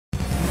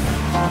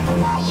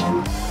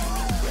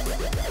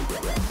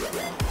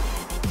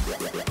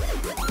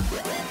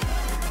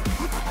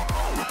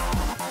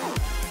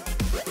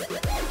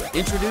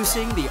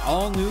Introducing the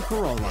all-new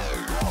Corolla.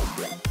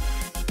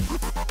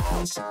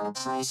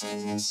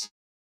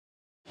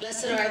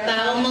 Blessed art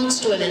thou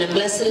amongst women, and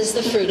blessed is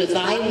the fruit of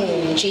thy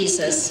womb,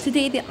 Jesus.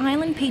 Today, the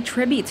island paid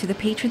tribute to the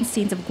patron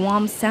saints of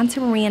Guam,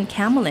 Santa Maria and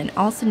Kamalen,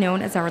 also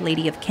known as Our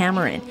Lady of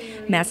Cameron.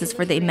 Masses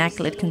for the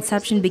Immaculate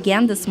Conception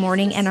began this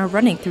morning and are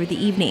running through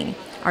the evening.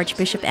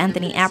 Archbishop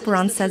Anthony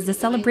Aperon says the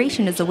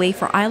celebration is a way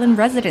for island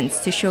residents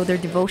to show their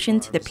devotion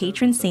to the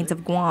patron saints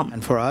of Guam.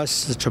 And for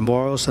us, the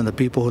Chamorros and the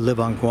people who live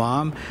on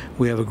Guam,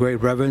 we have a great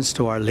reverence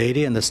to Our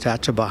Lady, and the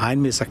statue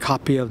behind me is a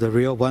copy of the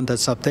real one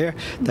that's up there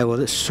that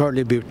will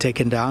shortly be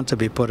taken down to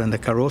be put in the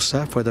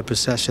carroza for the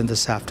procession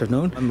this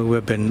afternoon.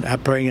 We've been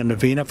praying a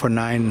novena for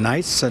 9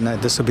 nights, and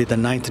this will be the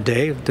 9th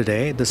day of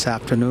today, this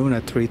afternoon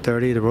at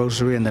 3:30, the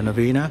rosary and the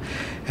novena.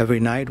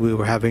 Every night we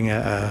were having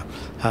a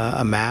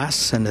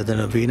mass and the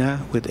novena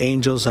with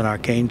angels and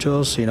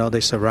archangels. You know,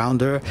 they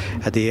surround her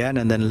at the end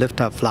and then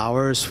lift up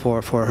flowers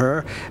for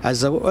her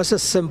as a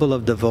symbol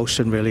of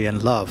devotion, really,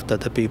 and love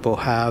that the people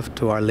have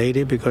to Our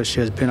Lady, because she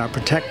has been our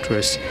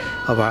protectress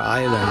of our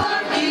island.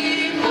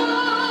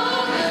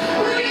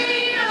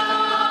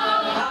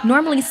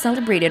 Normally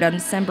celebrated on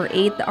December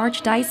 8th, the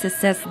Archdiocese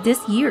says this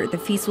year the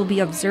feast will be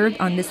observed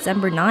on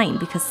December 9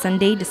 because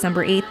Sunday,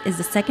 December 8th, is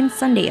the second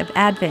Sunday of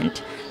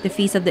Advent. The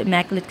Feast of the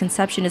Immaculate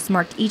Conception is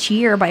marked each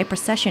year by a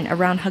procession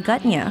around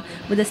Hagatnya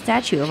with a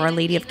statue of Our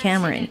Lady of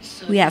Cameron.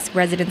 We ask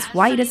residents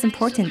why it is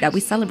important that we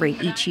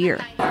celebrate each year.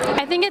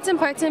 I think it's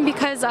important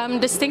because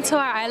distinct to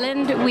our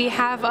island, we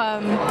have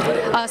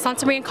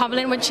Santa Maria and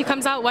Kamalen when she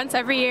comes out once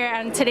every year,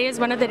 and today is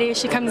one of the days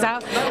she comes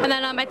out. And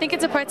then I think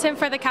it's important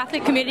for the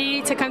Catholic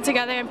community to come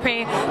together and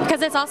pray,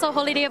 because it's also a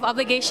holy day of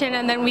obligation,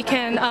 and then we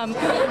can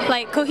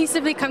like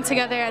cohesively come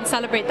together and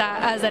celebrate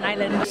that as an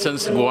island.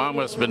 Since Guam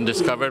has been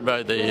discovered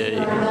by the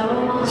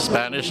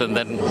Spanish and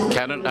then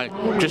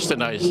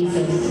Christianized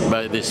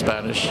by the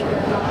Spanish,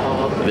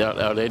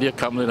 Our Lady of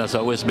Kamalen has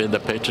always been the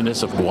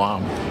patroness of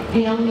Guam,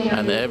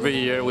 and every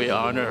year we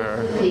honor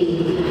her,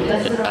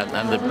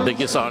 and the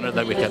biggest honor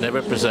that we can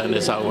ever present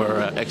is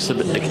our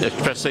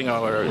expressing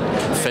our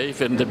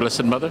faith in the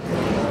Blessed Mother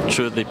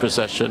through the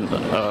procession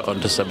on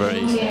December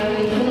 8th.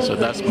 So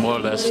that's more or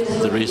less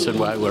the reason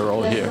why we're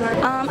all here.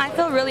 I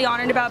feel really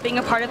honored about being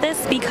a part of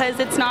this because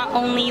it's not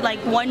only like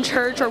one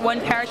church or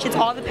one parish, it's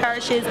all the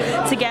parishes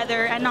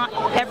together, and not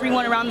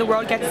everyone around the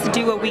world gets to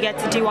do what we get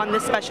to do on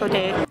this special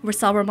day.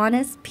 Rosal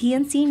Romanes,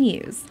 PNC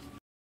News.